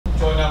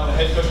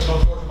Head coach of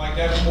North Georgia, Mike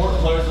Davenport,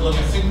 players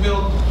Olivia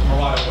Singfield,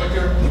 Mariah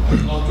Wicker.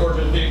 North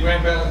Georgia defeated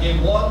Grand Valley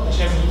Game 1, the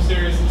championship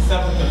series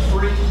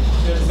 7-3.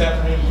 This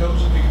afternoon, Coach,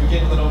 if you could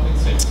begin with an opening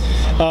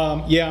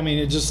statement. Yeah, I mean,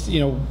 it just,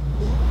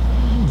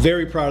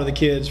 very proud of the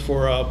kids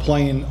for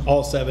playing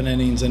all 7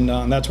 innings, and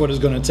that's what it's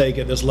going to take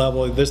at this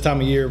level. At this time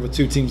of year with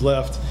 2 teams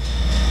left,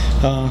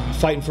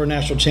 fighting for a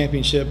national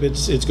championship,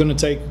 it's going to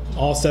take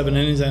all 7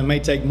 innings, and it may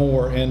take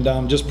more.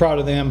 And just proud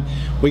of them.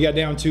 We got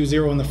down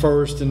 2-0 in the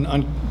first, and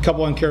a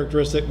couple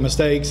uncharacteristic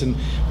mistakes,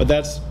 but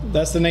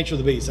that's the nature of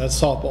the beast. That's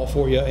softball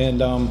for you. And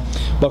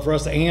but for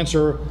us to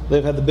answer,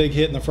 they've had the big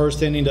hit in the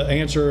first inning to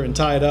answer and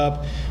tie it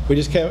up. We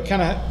just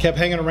kind of kept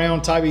hanging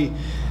around. Tybee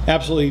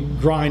absolutely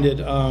grinded,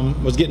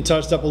 was getting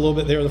touched up a little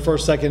bit there the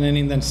first, second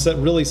inning, then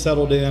really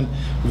settled in.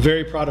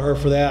 Very proud of her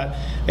for that.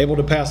 Able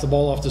to pass the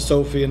ball off to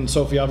Sophie, and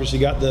Sophie obviously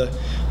got the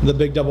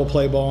big double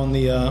play ball in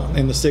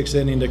the 6th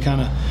inning to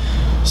kind of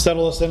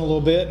settle us in a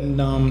little bit,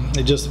 and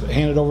it just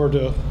handed over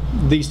to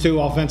these 2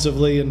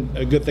 offensively, and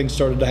a good thing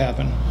started to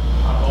happen.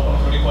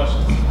 Open for any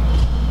questions.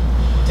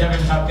 Devin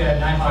Tupka,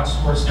 Nighthawk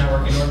Sports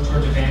Network and North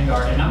Georgia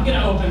Vanguard, and I'm going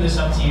to open this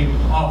up to you,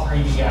 all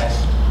 3 of you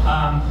guys.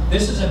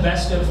 This is a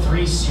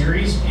best-of-3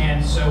 series,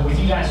 and so with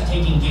you guys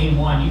taking Game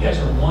 1, you guys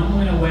are 1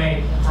 win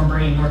away from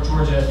bringing North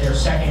Georgia their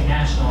 2nd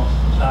national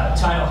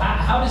title.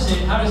 How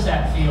does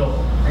that feel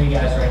for you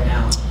guys right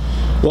now?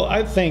 Well,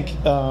 I think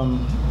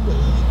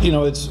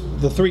it's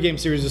the 3-game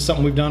series is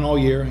something we've done all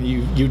year.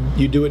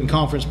 You do it in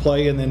conference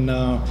play, and then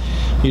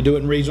you do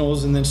it in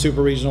regionals, and then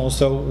super regionals.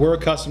 So we're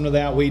accustomed to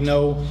that. We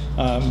know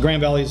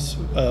Grand Valley's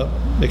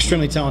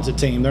extremely talented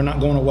team. They're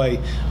not going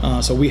away,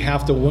 so we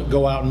have to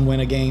go out and win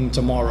a game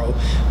tomorrow.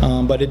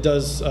 But it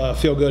does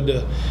feel good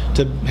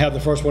to have the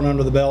first one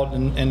under the belt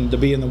and to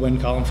be in the win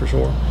column for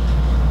sure.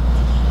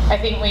 I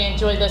think we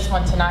enjoy this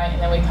one tonight,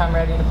 and then we come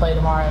ready to play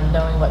tomorrow,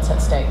 knowing what's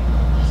at stake.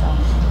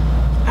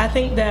 I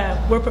think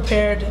that we're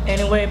prepared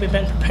anyway. We've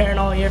been preparing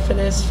all year for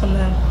this from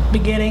the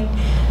beginning,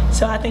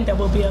 so I think that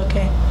we'll be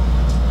okay.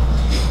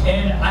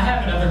 And I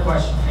have another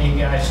question for you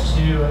guys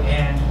too.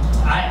 And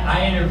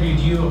I interviewed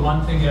you a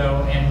month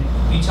ago, and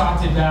we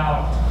talked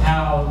about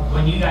how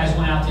when you guys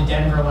went out to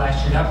Denver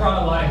last year, that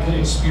brought a lot of good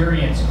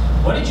experience.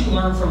 What did you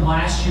learn from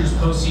last year's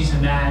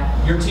postseason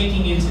that you're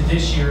taking into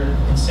this year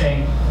and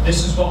saying,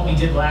 this is what we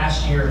did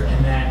last year,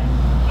 and then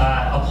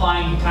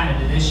applying it kind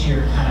of to this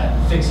year, kind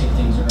of fixing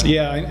things around?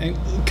 Yeah, and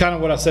kind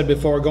of what I said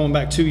before, going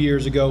back 2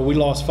 years ago, we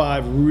lost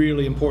 5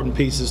 really important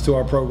pieces to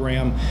our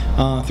program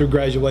through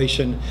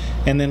graduation.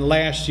 And then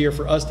last year,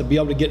 for us to be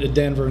able to get to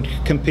Denver and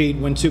compete,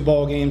 win 2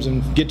 ball games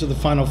and get to the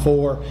Final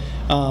Four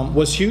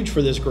was huge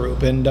for this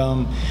group. And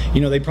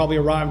they probably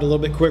arrived a little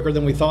bit quicker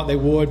than we thought they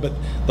would, but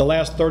the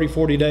last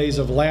 30-40 days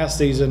of last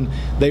season,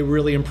 they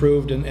really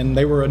improved, and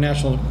they were a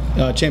national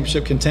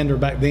championship contender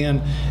back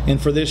then. And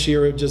for this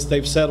year,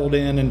 they've settled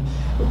in. And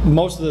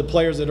most of the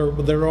players that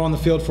are on the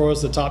field for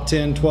us, the top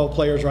 10, 12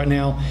 players right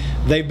now,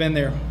 they've been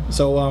there.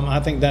 So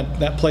I think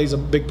that plays a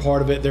big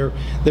part of it.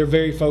 They're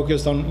very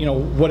focused on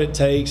what it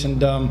takes,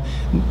 and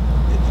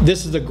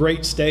this is a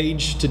great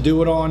stage to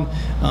do it on.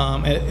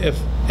 If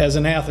as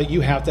an athlete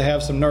you have to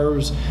have some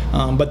nerves,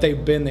 but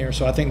they've been there,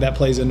 so I think that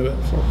plays into it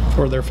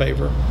for their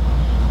favor.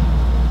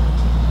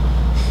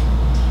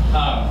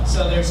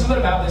 So there's something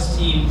about this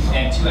team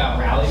and 2-out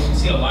rallies. We've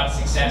seen a lot of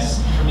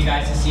success from you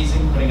guys this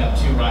season, putting up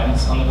 2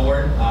 runs on the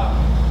board,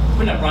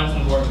 putting up runs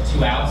on the board with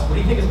 2 outs. What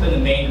do you think has been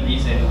the main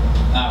reason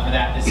for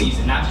that this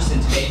season? Not just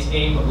in today's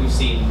game, but we've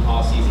seen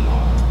all season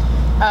long.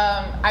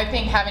 I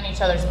think having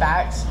each other's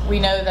backs. We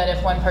know that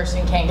if one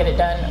person can't get it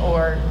done,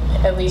 or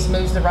at least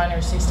moves the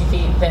runner 60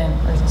 feet, then,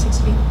 or is it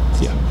 60 feet?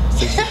 Yeah,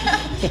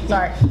 60 feet.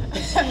 Sorry.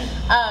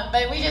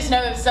 But we just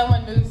know if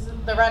someone moves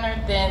the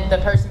runner, then the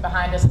person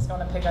behind us is going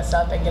to pick us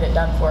up and get it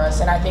done for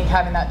us. And I think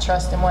having that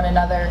trust in one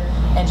another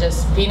and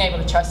just being able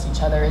to trust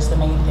each other is the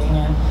main thing.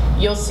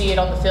 And you'll see it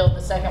on the field.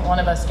 The second one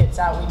of us gets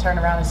out, we turn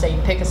around and say,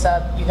 pick us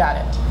up, you got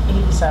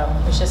it. So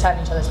it's just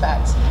having each other's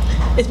backs.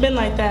 It's been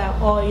like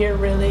that all year,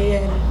 really,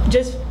 and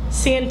just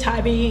seeing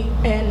Tybee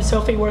and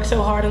Sophie work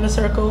so hard in the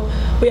circle,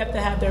 we have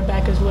to have their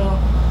back as well.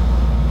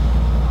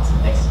 Awesome,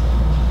 thanks.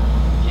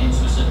 Game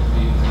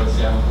specifically, Coach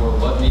Davenport,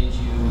 what made you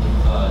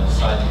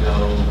decide to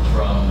go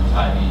from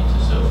Tybee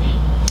to Sophie?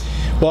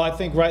 Well, I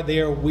think right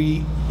there,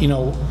 we,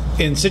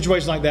 in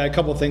situations like that, a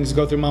couple of things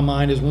go through my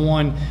mind is,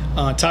 one,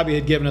 Tybee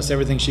had given us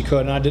everything she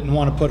could, and I didn't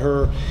want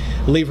to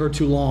leave her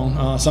too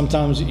long.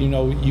 Sometimes, you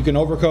can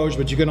overcoach,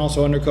 but you can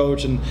also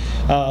undercoach and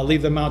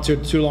leave them out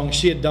too long.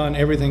 She had done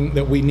everything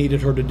that we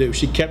needed her to do.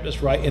 She kept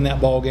us right in that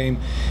ball game.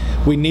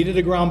 We needed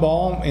a ground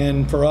ball,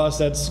 and for us,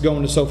 that's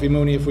going to Sophie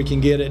Mooney if we can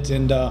get it.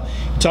 And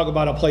talk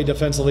about a play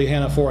defensively,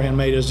 Hannah forehand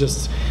made is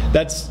just,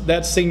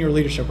 that's senior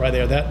leadership right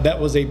there. That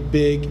was a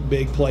big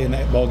play in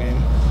that ball game.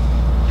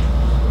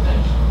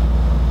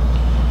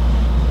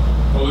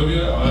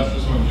 Olivia, I'll ask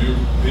this one to you.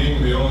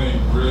 Being the only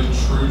really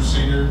true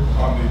senior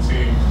on the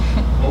team,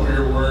 what were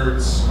your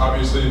words?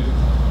 Obviously,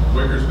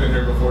 Wicker's been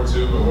here before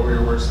too, but what were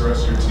your words to the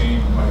rest of your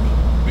team?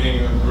 Like,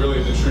 being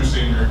really the true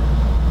senior,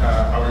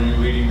 how are you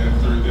leading them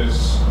through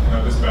this,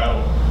 this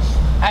battle?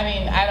 I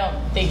mean, I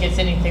don't think it's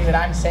anything that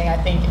I'm saying. I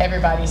think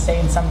everybody's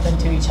saying something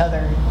to each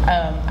other.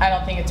 I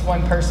don't think it's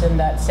one person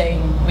that's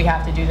saying we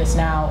have to do this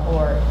now,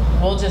 or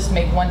we'll just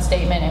make one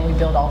statement and we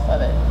build off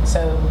of it.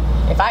 So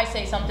if I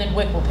say something,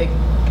 Wick will pick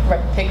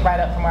right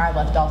up from where I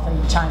left off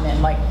and chime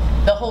in. Like,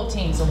 the whole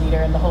team's a leader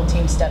and the whole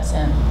team steps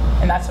in.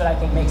 And that's what I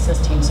think makes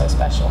this team so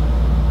special.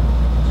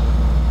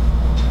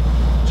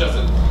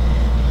 Justin?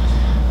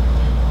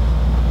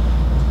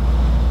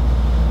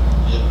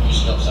 You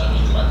should help sign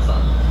me the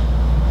microphone.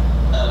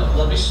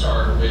 Let me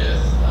start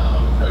with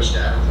Coach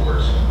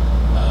Davenport.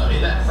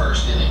 In that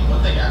first inning,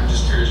 one thing I'm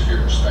just curious for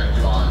your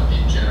perspective on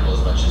in general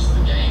as much as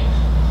the game.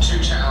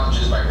 2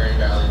 challenges by Grand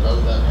Valley,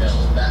 both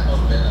uphill. That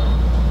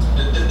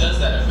momentum, does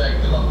that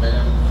affect the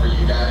momentum for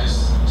you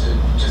guys?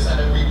 Because I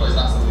know replay is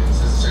not something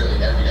that's necessarily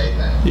an everyday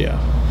thing. Yeah.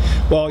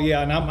 Well,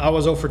 yeah, and I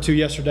was 0 for 2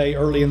 yesterday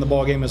early in the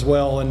ball game as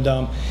well, and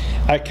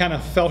I kind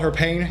of felt her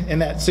pain in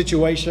that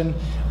situation.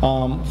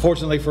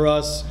 Fortunately for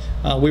us,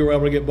 we were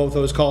able to get both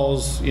those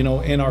calls,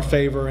 in our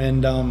favor,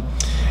 and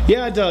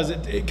yeah, it does.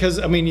 Because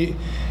I mean,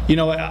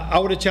 I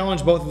would have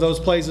challenged both of those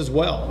plays as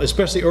well,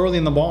 especially early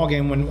in the ball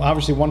game when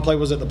obviously one play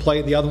was at the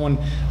plate, the other one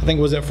I think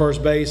was at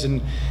first base,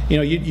 and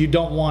you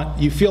don't want,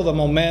 you feel the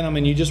momentum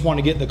and you just want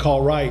to get the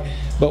call right,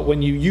 but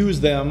when you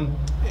use them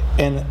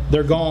and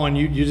they're gone,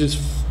 you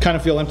just kind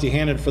of feel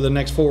empty-handed for the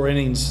next 4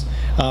 innings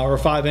or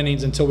 5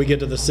 innings until we get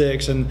to the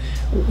 6th, and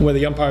where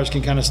the umpires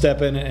can kind of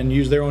step in and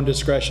use their own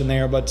discretion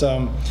there. But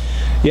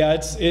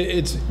yeah,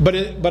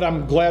 but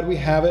I'm glad we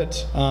have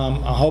it.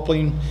 I'm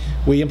hoping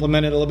we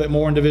implement it a little bit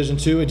more in Division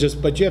II.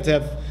 But you have to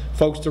have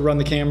folks to run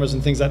the cameras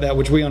and things like that,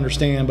 which we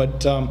understand.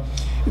 But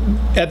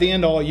at the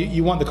end,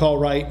 you want the call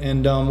right,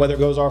 and whether it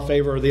goes our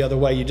favor or the other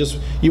way,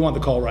 you want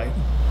the call right.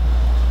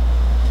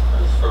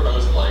 For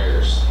both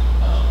players,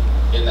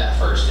 in that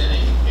first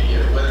inning,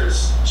 whether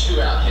it's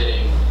 2-out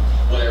hitting,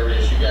 whatever it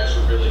is, you guys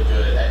are really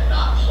good at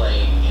not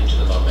playing into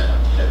the momentum.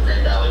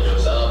 Grand Valley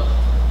goes up,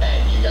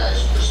 and you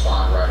guys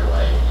respond right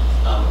away.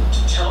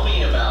 Tell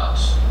me about,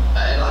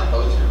 and I like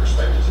both your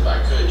perspectives, if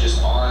I could,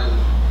 just on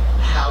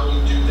how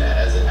you do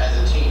that as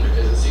a team,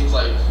 because it seems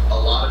like a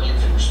lot of you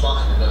can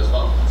respond in those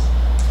moments.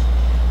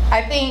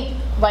 I think,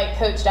 like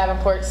Coach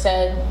Davenport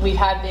said, we've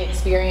had the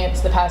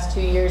experience the past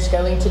 2 years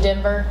going to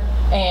Denver,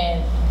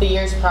 and the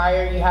years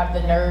prior you have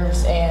the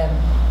nerves, and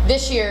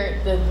this year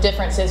the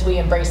difference is we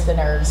embrace the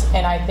nerves.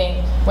 And I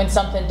think when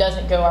something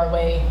doesn't go our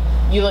way,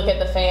 you look at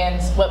the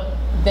fans, what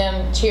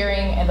them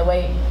cheering and the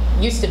way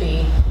it used to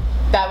be,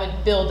 that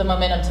would build the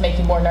momentum to make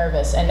you more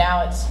nervous, and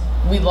now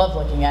we love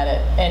looking at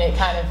it, and it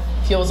kind of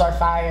fuels our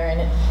fire,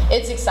 and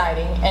it's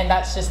exciting, and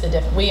that's just the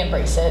difference. We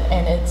embrace it,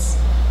 and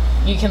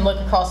you can look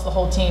across the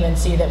whole team and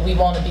see that we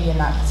want to be in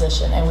that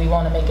position, and we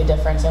want to make a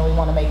difference, and we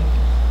want to make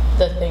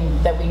the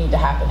thing that we need to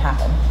happen.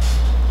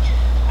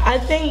 I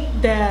think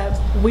that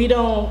we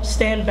don't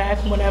stand back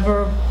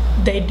whenever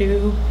they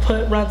do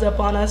put runs up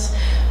on us.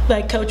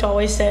 Like Coach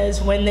always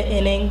says, win the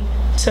inning.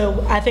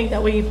 So I think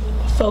that we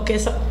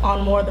focus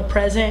on more of the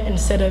present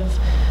instead of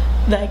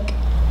like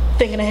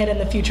thinking ahead in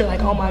the future,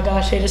 like, oh my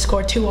gosh, they just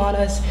scored 2 on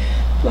us.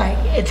 Like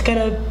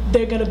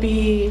they're gonna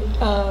be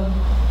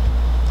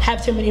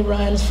have too many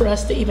runs for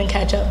us to even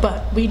catch up.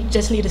 But we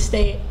just need to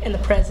stay in the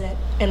present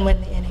and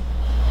win the inning.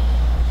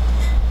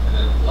 And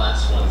then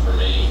last one for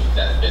me,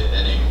 that 5th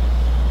inning.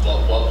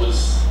 What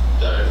was,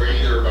 for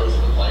either or both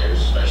of the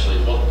players especially,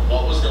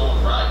 what was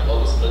going right?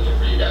 What was clicking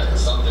for you guys?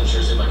 Because something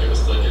sure seemed like it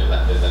was clicking in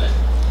that 5th inning.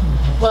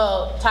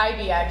 Well,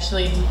 Tybee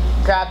actually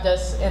grabbed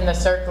us in the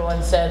circle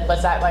and said,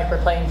 let's act like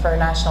we're playing for a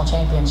national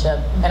championship.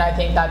 And I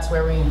think that's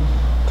where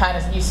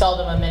you saw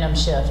the momentum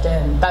shift.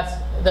 And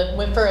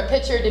for a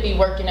pitcher to be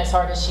working as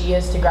hard as she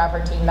is to grab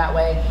her team that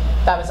way,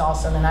 that was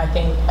awesome. And I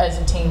think as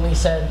a team we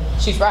said,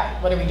 she's right,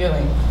 what are we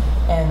doing?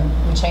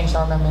 And we changed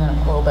our momentum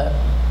a little bit.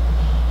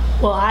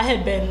 Well, I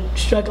had been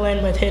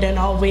struggling with hitting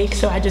all week,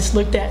 so I just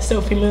looked at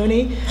Sophie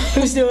Mooney,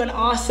 who's doing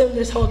awesome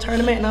this whole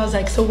tournament, and I was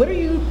like, so what are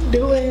you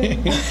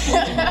doing?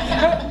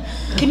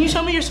 Can you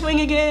show me your swing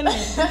again?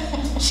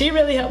 And she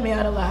really helped me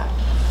out a lot.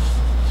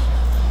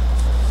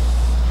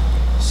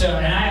 So,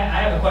 and I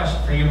have a question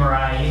for you,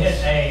 Mariah. You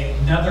hit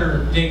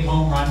another big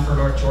home run for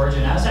North Georgia,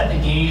 and I was at the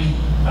game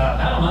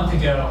about a month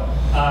ago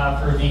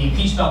for the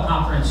Peach Belt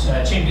Conference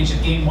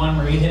Championship Game 1,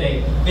 where you hit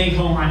a big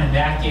home run in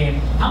that game.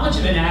 How much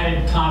of an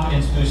added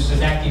confidence boost does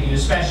that give you,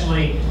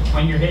 especially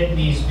when you're hitting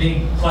these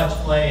big clutch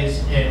plays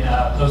in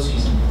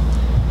postseason?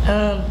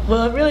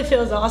 Well, it really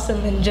feels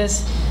awesome, and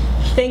just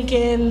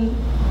thinking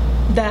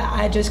that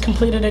I just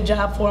completed a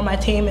job for my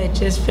team, it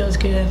just feels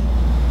good.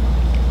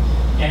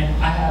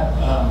 And I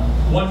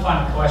have one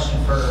final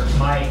question for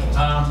Mike.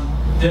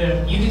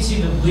 You can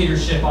see the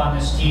leadership on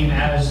this team,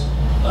 as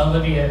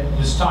Olivia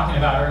was talking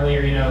about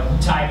earlier,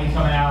 Tybee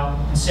coming out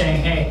and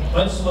saying, hey,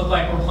 let's look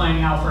like we're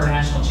playing out for a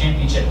national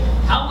championship.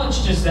 How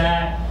much does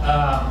that,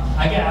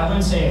 I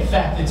wouldn't say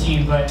affect the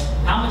team, but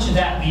how much of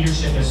that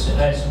leadership is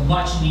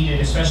much needed,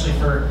 especially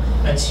for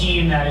a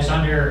team that is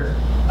under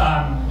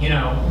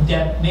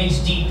that makes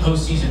deep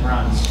postseason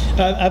runs?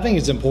 I think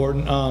it's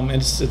important.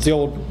 It's the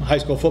old high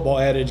school football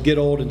adage: get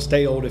old and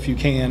stay old if you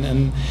can.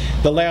 And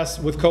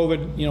with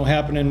COVID,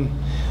 happening,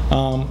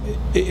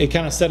 it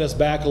kind of set us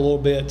back a little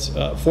bit.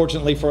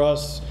 Fortunately for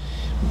us,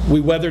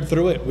 we weathered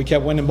through it. We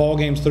kept winning ball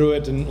games through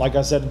it. And like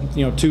I said,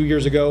 2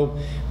 years ago,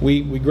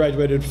 we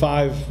graduated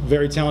 5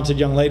 very talented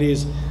young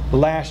ladies.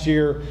 Last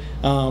year,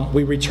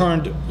 we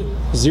returned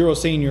 0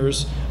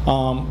 seniors,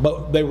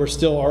 but they were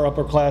still our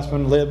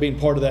upperclassmen. Liv, being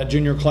part of that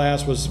junior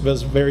class,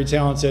 was very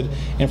talented.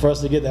 And for us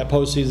to get that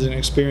postseason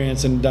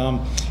experience, and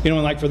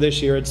and like for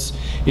this year, it's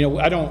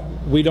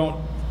we don't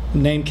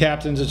name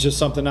captains. It's just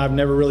something I've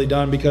never really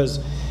done because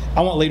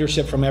I want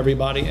leadership from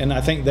everybody, and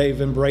I think they've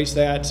embraced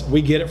that.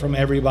 We get it from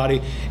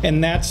everybody,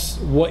 and that's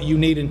what you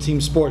need in team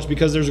sports,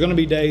 because there's going to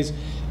be days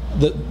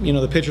that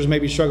the pitchers may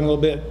be struggling a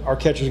little bit, our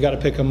catchers got to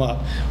pick them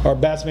up. Our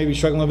bats may be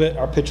struggling a little bit,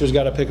 our pitchers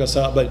got to pick us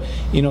up. But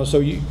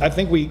I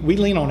think we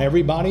lean on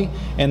everybody,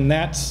 and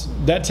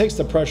that takes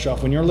the pressure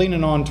off. When you're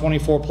leaning on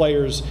 24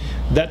 players,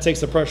 that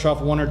takes the pressure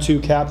off 1 or 2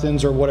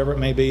 captains or whatever it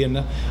may be,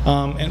 and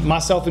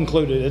myself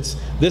included.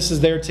 This is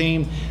their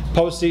team.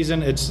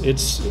 Postseason,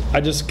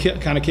 I just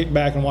kind of kick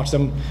back and watch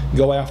them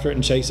go after it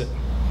and chase it.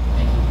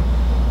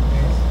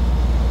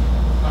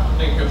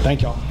 Thank you.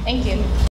 Thank y'all. Thank you.